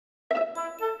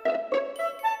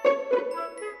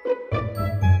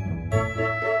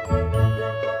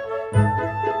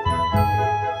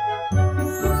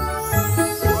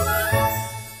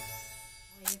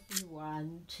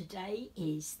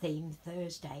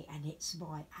Thursday, and it's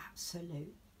my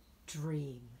absolute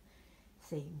dream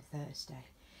theme Thursday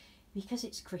because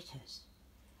it's critters.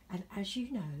 And as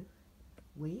you know,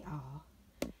 we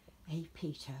are a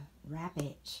Peter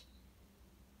Rabbit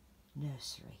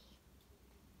nursery.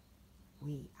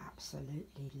 We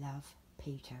absolutely love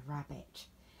Peter Rabbit,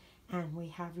 and we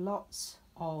have lots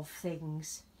of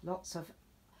things, lots of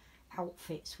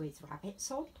outfits with rabbits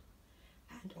on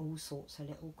and all sorts of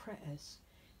little critters.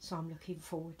 So I'm looking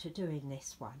forward to doing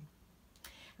this one.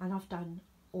 And I've done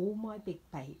all my big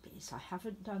babies. I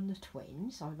haven't done the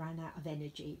twins, I ran out of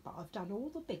energy, but I've done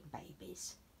all the big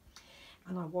babies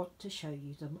and I want to show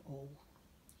you them all.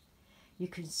 You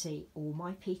can see all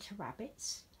my Peter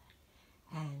Rabbits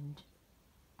and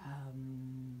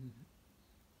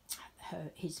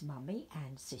his mummy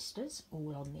and sisters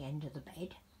all on the end of the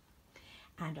bed,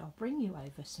 and I'll bring you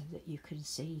over so that you can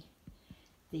see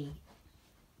the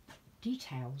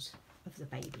details of the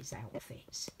babies'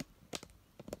 outfits.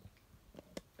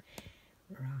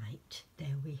 Right,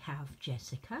 there we have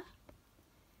Jessica,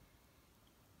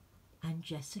 and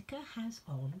Jessica has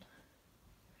on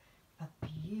a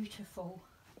beautiful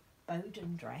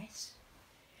Bowden dress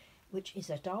which is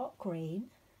a dark green,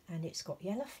 and it's got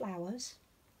yellow flowers,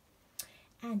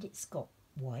 and it's got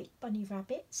white bunny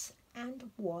rabbits and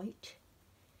white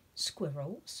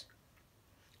squirrels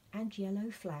and yellow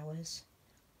flowers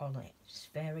on it. It's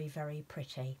very, very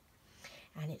pretty,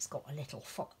 and it's got a little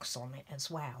fox on it as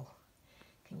well.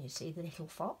 Can you see the little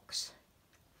fox?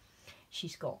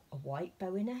 She's got a white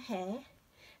bow in her hair,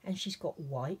 and she's got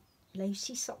white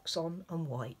lacy socks on and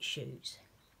white shoes.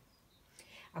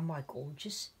 And my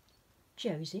gorgeous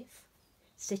Joseph,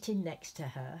 sitting next to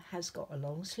her, has got a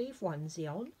long sleeve onesie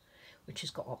on, which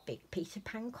has got a big Peter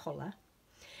Pan collar,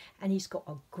 and he's got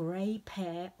a grey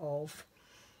pair of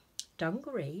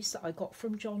dungarees that I got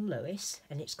from John Lewis,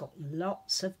 and it's got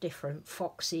lots of different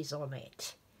foxes on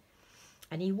it.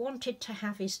 And he wanted to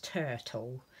have his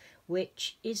turtle,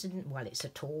 which isn't, well, it's a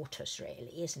tortoise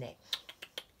really, isn't it?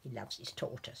 He loves his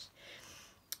tortoise.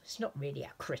 It's not really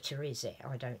a critter, is it?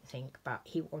 I don't think, but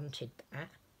he wanted that.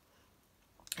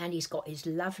 And he's got his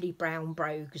lovely brown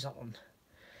brogues on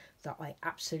that I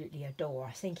absolutely adore.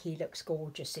 I think he looks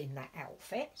gorgeous in that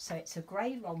outfit. So it's a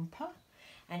grey romper,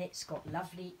 and it's got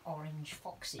lovely orange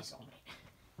foxes on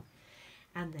it.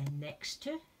 And then next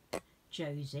to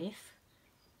Joseph,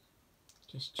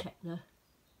 just check the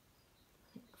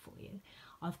thing for you,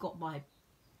 I've got my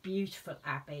beautiful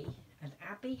Abby, and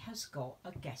Abby has got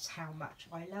a Guess How Much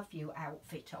I Love You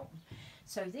outfit on.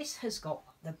 So this has got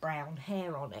the brown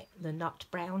hair on it, the nut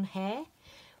brown hair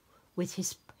with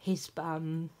his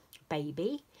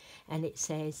baby, and it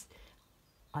says,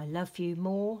 I love you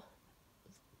more,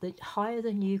 higher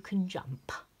than you can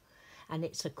jump. And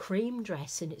it's a cream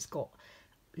dress, and it's got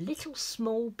little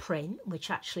small print which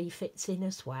actually fits in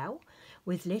as well,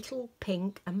 with little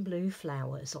pink and blue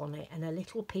flowers on it, and a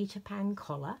little Peter Pan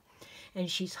collar,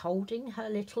 and she's holding her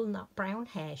little nut brown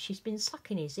hair. She's been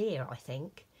sucking his ear, I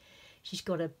think. She's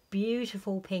got a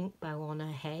beautiful pink bow on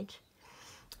her head,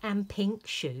 and pink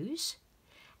shoes,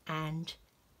 and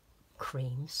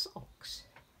cream socks.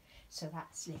 So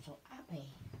that's little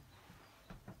Abby.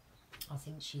 I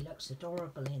think she looks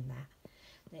adorable in that.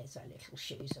 There's her little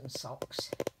shoes and socks.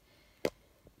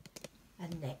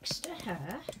 And next to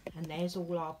her, and there's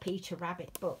all our Peter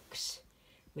Rabbit books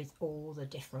with all the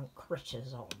different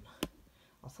critters on.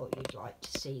 I thought you'd like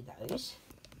to see those.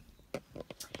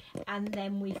 And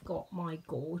then we've got my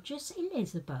gorgeous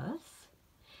Elizabeth,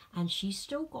 and she's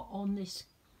still got on this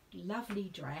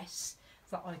lovely dress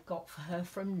that I got for her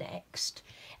from Next,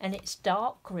 and it's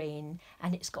dark green,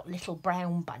 and it's got little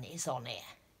brown bunnies on it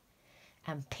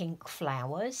and pink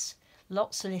flowers,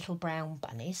 lots of little brown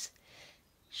bunnies.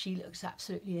 She looks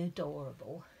absolutely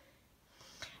adorable.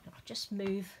 And I'll just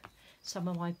move some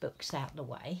of my books out of the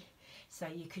way so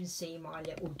you can see my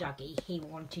little Dougie. He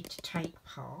wanted to take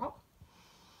part,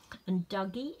 and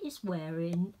Dougie is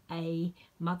wearing a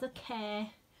Mother Care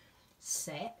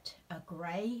set, a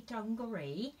grey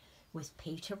dungaree with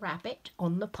Peter Rabbit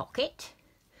on the pocket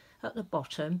at the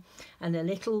bottom, and a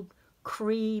little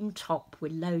cream top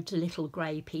with loads of little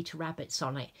grey Peter Rabbits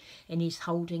on it, and he's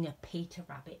holding a Peter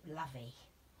Rabbit lovey,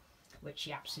 which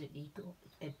he absolutely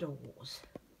adores.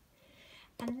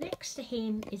 And next to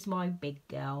him is my big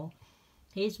girl.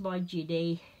 Here's my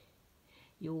Ginny.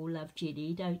 You all love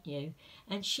Ginny, don't you?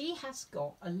 And she has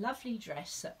got a lovely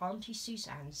dress that Auntie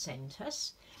Suzanne sent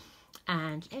us.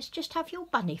 And let's just have your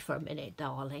bunny for a minute,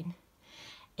 darling.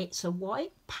 It's a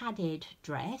white padded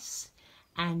dress,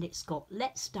 and it's got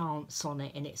Let's Dance on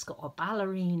it, and it's got a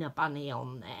ballerina bunny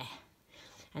on there.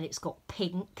 And it's got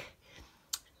pink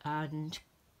and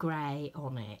grey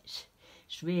on it.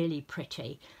 It's really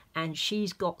pretty. And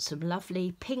she's got some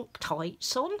lovely pink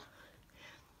tights on.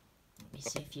 Let me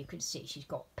see if you can see. She's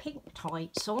got pink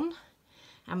tights on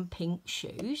and pink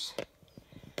shoes.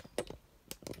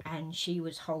 And she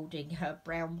was holding her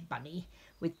brown bunny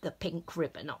with the pink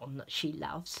ribbon on that she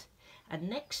loves. And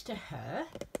next to her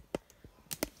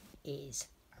is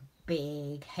a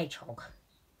big hedgehog.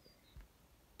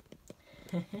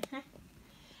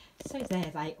 So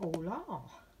there they all are.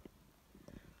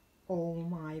 All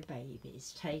my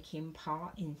babies taking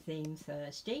part in Theme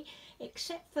Thursday,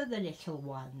 except for the little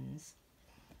ones.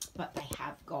 But they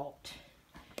have got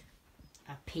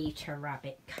a Peter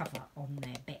Rabbit cover on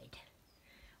their bed,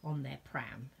 on their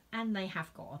pram. And they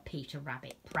have got a Peter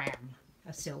Rabbit pram,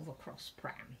 a Silver Cross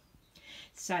pram.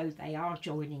 So they are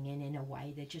joining in a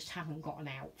way. They just haven't got an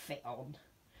outfit on.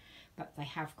 But they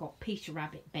have got Peter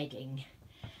Rabbit bedding.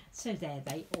 So there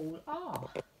they all are.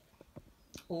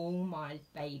 All my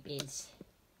babies.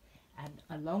 And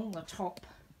along the top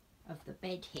of the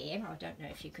bed here, I don't know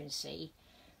if you can see,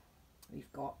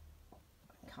 we've got,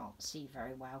 I can't see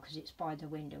very well because it's by the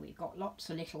window, we've got lots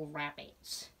of little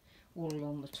rabbits all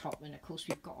along the top. And of course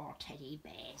we've got our teddy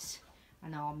bears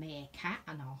and our meerkat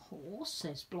and our horse.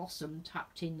 There's Blossom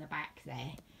tucked in the back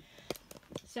there.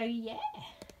 So yeah,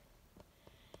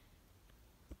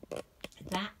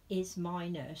 that is my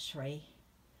nursery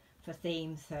for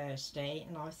Theme Thursday,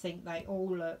 and I think they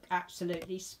all look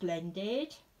absolutely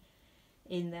splendid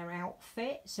in their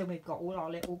outfit. So we've got all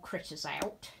our little critters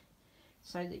out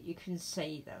so that you can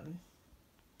see them.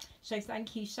 So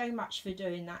thank you so much for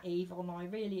doing that, Yvonne. I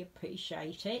really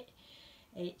appreciate it.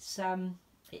 It's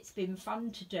been fun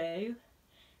to do,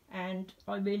 and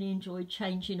I really enjoyed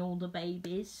changing all the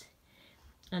babies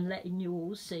and letting you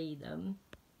all see them.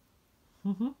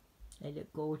 They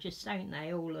look gorgeous, don't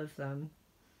they, all of them?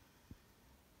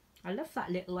 I love that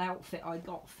little outfit I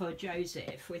got for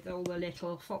Joseph with all the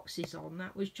little foxes on.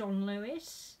 That was John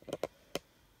Lewis.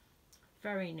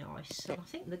 Very nice. And I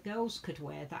think the girls could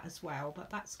wear that as well, but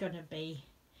that's going to be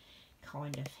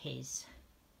kind of his.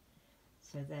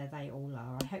 So there they all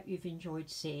are. I hope you've enjoyed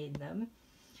seeing them.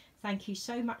 Thank you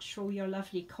so much for all your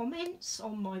lovely comments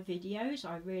on my videos.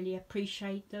 I really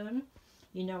appreciate them.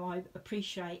 You know, I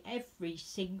appreciate every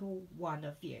single one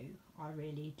of you. I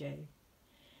really do.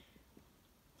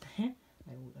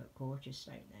 They all look gorgeous,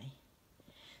 don't they?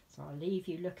 So I'll leave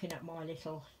you looking at my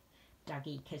little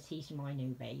Dougie because he's my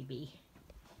new baby.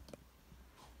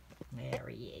 There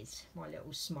he is, my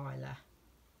little smiler.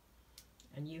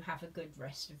 And you have a good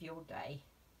rest of your day.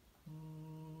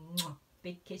 Mwah.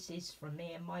 Big kisses from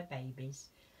me and my babies.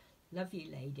 Love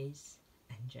you, ladies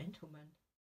and gentlemen.